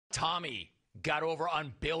Tommy got over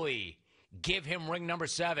on Billy. Give him ring number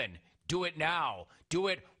 7. Do it now. Do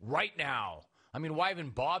it right now. I mean, why even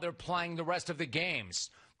bother playing the rest of the games?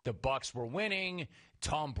 The Bucs were winning.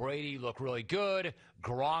 Tom Brady looked really good.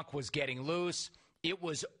 Gronk was getting loose. It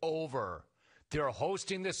was over. They're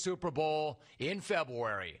hosting the Super Bowl in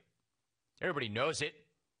February. Everybody knows it.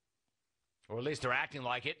 Or at least they're acting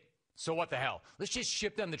like it. So what the hell? Let's just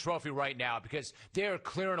ship them the trophy right now because they're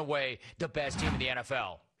clearing away the best team in the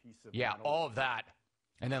NFL. Yeah, all of that.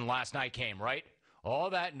 And then last night came, right?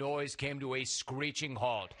 All that noise came to a screeching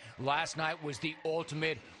halt. Last night was the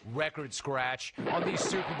ultimate record scratch on the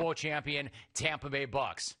Super Bowl champion Tampa Bay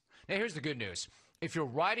Bucs. Now, here's the good news. If you're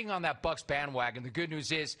riding on that Bucs bandwagon, the good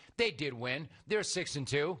news is they did win. They're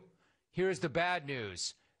 6-2. Here's the bad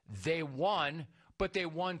news. They won, but they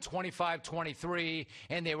won 25-23,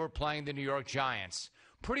 and they were playing the New York Giants.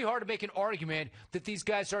 Pretty hard to make an argument that these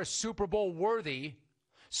guys are Super Bowl worthy,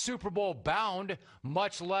 Super Bowl bound,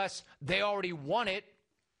 much less they already won it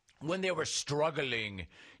when they were struggling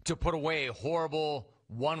to put away a horrible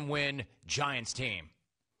one-win Giants team.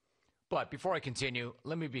 But before I continue,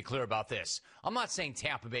 let me be clear about this. I'm not saying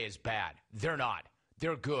Tampa Bay is bad. They're not.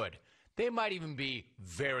 They're good. They might even be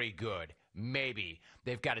very good. Maybe.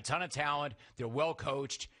 They've got a ton of talent. They're well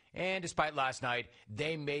coached. And despite last night,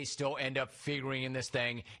 they may still end up figuring in this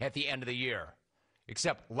thing at the end of the year.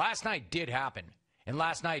 Except last night did happen. And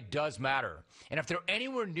last night does matter. And if they're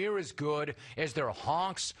anywhere near as good as their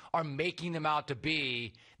honks are making them out to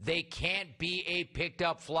be, they can't be a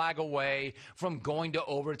picked-up flag away from going to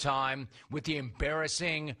overtime with the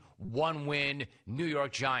embarrassing one-win New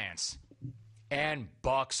York Giants. And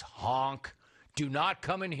Bucs honk. Do not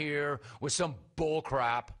come in here with some bull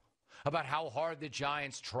crap about how hard the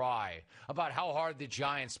Giants try, about how hard the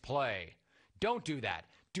Giants play. Don't do that.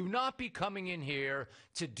 Do not be coming in here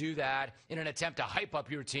to do that in an attempt to hype up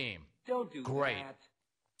your team. Don't do that.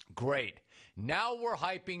 Great. Now we're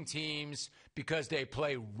hyping teams because they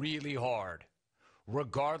play really hard,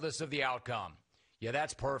 regardless of the outcome. Yeah,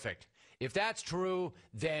 that's perfect. If that's true,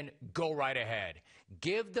 then go right ahead.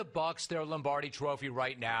 Give the Bucs their Lombardi trophy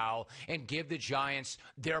right now and give the Giants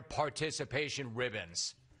their participation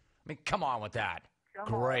ribbons. I mean, come on with that.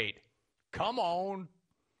 Great. Come on.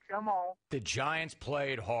 Come on. The Giants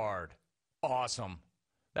played hard. Awesome.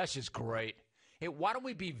 That's just great. Hey, why don't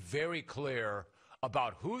we be very clear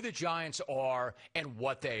about who the Giants are and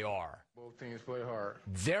what they are? Both teams play hard.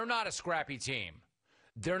 They're not a scrappy team.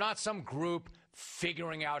 They're not some group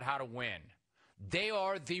figuring out how to win. They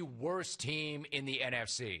are the worst team in the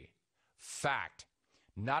NFC. Fact.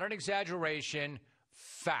 Not an exaggeration.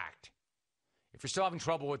 Fact. If you're still having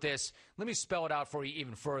trouble with this, let me spell it out for you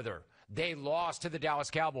even further. They lost to the Dallas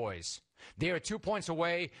Cowboys. They are 2 points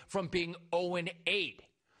away from being 0-8.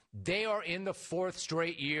 They are in the 4th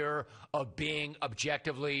straight year of being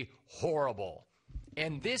objectively horrible.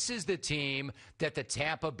 And this is the team that the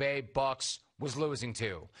Tampa Bay Bucs was losing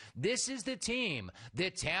to. This is the team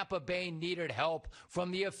that Tampa Bay needed help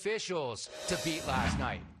from the officials to beat last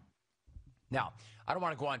night. Now, I don't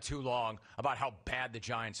want to go on too long about how bad the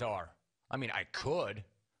Giants are. I mean, I could.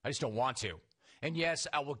 I just don't want to. And yes,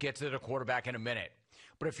 I will get to the quarterback in a minute.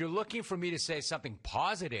 But if you're looking for me to say something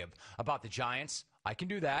positive about the Giants, I can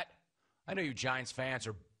do that. I know you Giants fans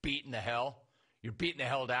are beating the hell. You're beating the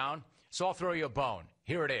hell down. So I'll throw you a bone.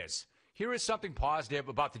 Here it is. Here is something positive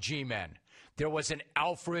about the G-men. There was an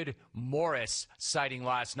Alfred Morris sighting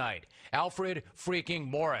last night. Alfred freaking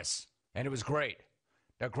Morris. And it was great.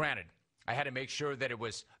 Now, granted, I had to make sure that it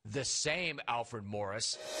was the same Alfred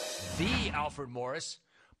Morris, the Alfred Morris.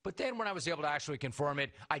 But then when I was able to actually confirm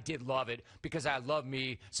it, I did love it because I love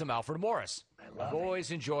me some Alfred Morris. I've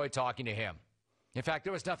always enjoyed talking to him. In fact,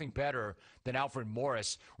 there was nothing better than Alfred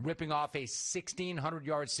Morris ripping off a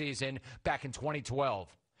 1,600-yard season back in 2012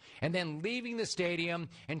 and then leaving the stadium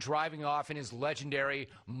and driving off in his legendary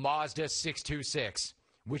Mazda 626,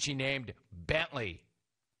 which he named Bentley.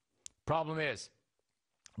 Problem is,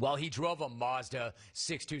 while he drove a Mazda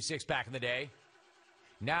 626 back in the day,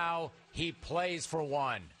 now he plays for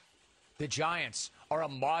one. The Giants are a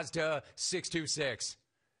Mazda 626.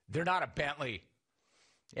 They're not a Bentley.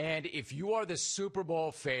 And if you are the Super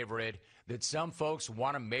Bowl favorite that some folks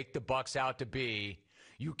want to make the Bucs out to be,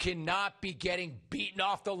 you cannot be getting beaten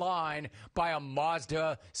off the line by a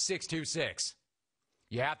Mazda 626.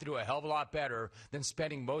 You have to do a hell of a lot better than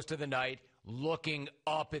spending most of the night looking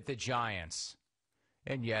up at the Giants.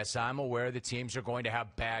 And yes, I'm aware the teams are going to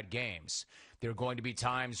have bad games. There are going to be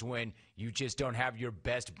times when you just don't have your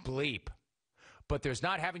best bleep. But there's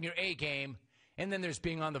not having your A game, and then there's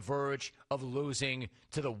being on the verge of losing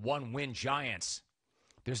to the one-win Giants.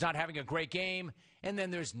 There's not having a great game, And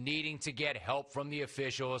then there's needing to get help from the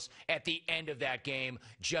officials at the end of that game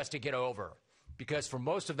just to get over. Because for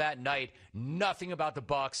most of that night, nothing about the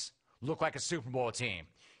Bucs looked like a Super Bowl team.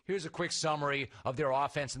 Here's a quick summary of their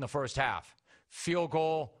offense in the first half. Field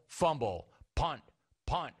goal, fumble, punt,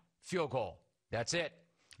 field goal. That's it.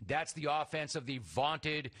 That's the offense of the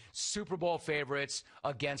vaunted Super Bowl favorites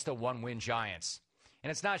against the one-win Giants. And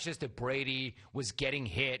it's not just that Brady was getting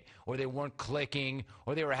hit or they weren't clicking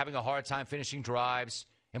or they were having a hard time finishing drives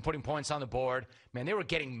and putting points on the board. Man, they were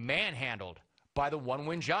getting manhandled by the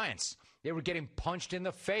one-win Giants. They were getting punched in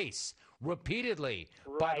the face repeatedly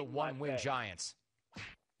by the one-win Giants.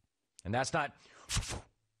 And that's not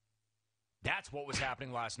 – that's what was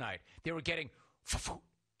happening last night. They were getting –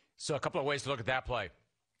 so a couple of ways to look at that play.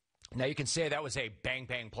 Now, you can say that was a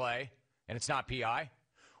bang-bang play and it's not PI.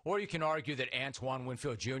 Or you can argue that Antoine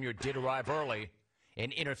Winfield Jr. did arrive early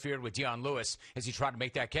and interfered with Dion Lewis as he tried to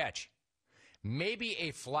make that catch. Maybe a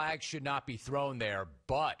flag should not be thrown there,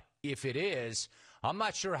 but if it is, I'm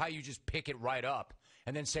not sure how you just pick it right up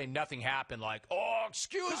and then say nothing happened like, oh,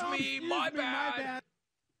 excuse me, my bad.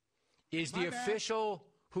 Is the official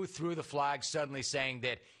who threw the flag suddenly saying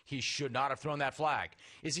that he should not have thrown that flag?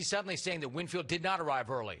 Is he suddenly saying that Winfield did not arrive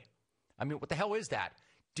early? I mean, what the hell is that?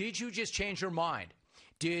 Did you just change your mind?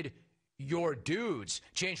 Did your dudes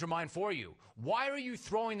change your mind for you? Why are you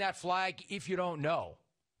throwing that flag if you don't know?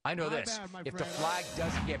 I know this. If the flag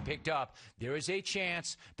doesn't get picked up, there is a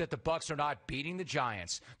chance that the Bucs are not beating the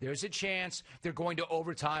Giants. There's a chance they're going to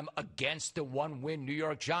overtime against the one-win New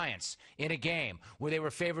York Giants in a game where they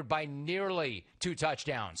were favored by nearly 2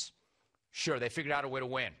 touchdowns. Sure, they figured out a way to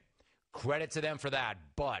win. Credit to them for that.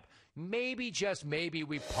 But maybe, just maybe,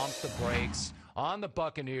 we pumped the brakes on the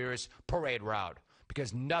Buccaneers parade route,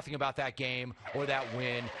 because nothing about that game or that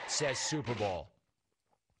win says Super Bowl.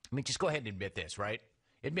 I mean, just go ahead and admit this, right?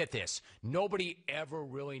 Admit this. Nobody ever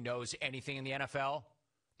really knows anything in the NFL.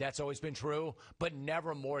 That's always been true, but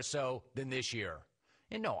never more so than this year.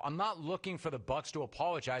 And no, I'm not looking for the Bucs to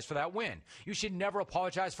apologize for that win. You should never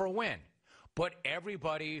apologize for a win. But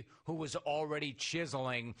everybody who was already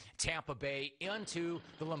chiseling Tampa Bay into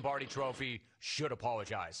the Lombardi Trophy should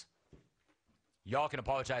apologize. Y'all can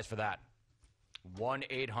apologize for that.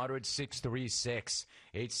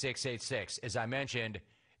 1-800-636-8686. As I mentioned,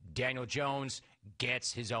 Daniel Jones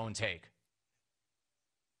gets his own take.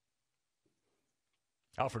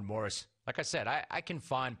 Alfred Morris, like I said, I can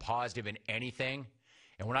find positive in anything.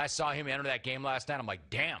 And when I saw him enter that game last night, I'm like,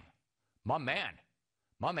 damn, my man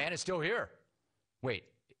is still here. Wait,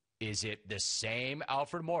 is it the same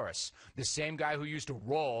Alfred Morris, the same guy who used to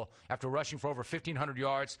roll after rushing for over 1,500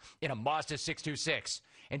 yards in a Mazda 626?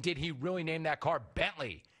 And did he really name that car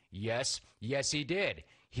Bentley? Yes, he did.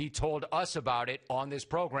 He told us about it on this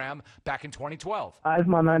program back in 2012. It's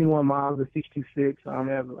my 91 miles, the 626. I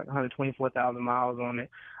have like 124,000 miles on it.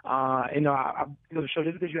 I show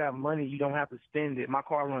just because you have money, you don't have to spend it. My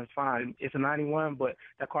car runs fine. It's a 91, but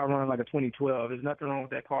that car runs like a 2012. There's nothing wrong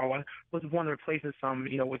with that car. What's the point of replacing something?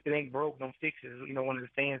 If it ain't broke, don't fix it. One of the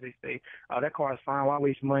sayings they say, that car is fine. Why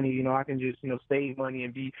waste money? I can just, save money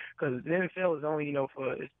and because the NFL is only,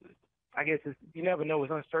 I guess you never know.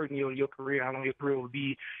 It's uncertain your career, how long your career will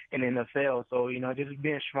be in the NFL. So, just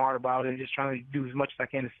being smart about it and just trying to do as much as I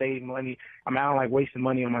can to save money. I don't like wasting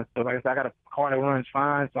money on myself. Like I said, I got a car that runs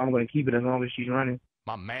fine, so I'm going to keep it as long as she's running.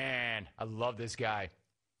 My man, I love this guy.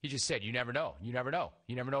 He just said, you never know. You never know.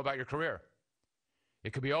 You never know about your career.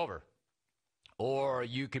 It could be over. Or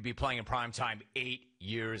you could be playing in prime time 8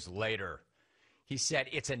 years later. He said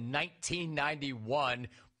it's a 1991,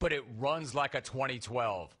 but it runs like a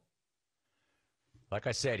 2012. Like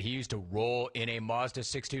I said, he used to roll in a Mazda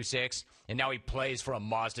 626, and now he plays for a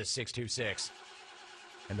Mazda 626.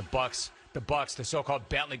 And the Bucs, the so-called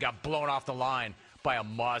Bentley, got blown off the line by a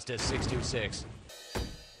Mazda 626.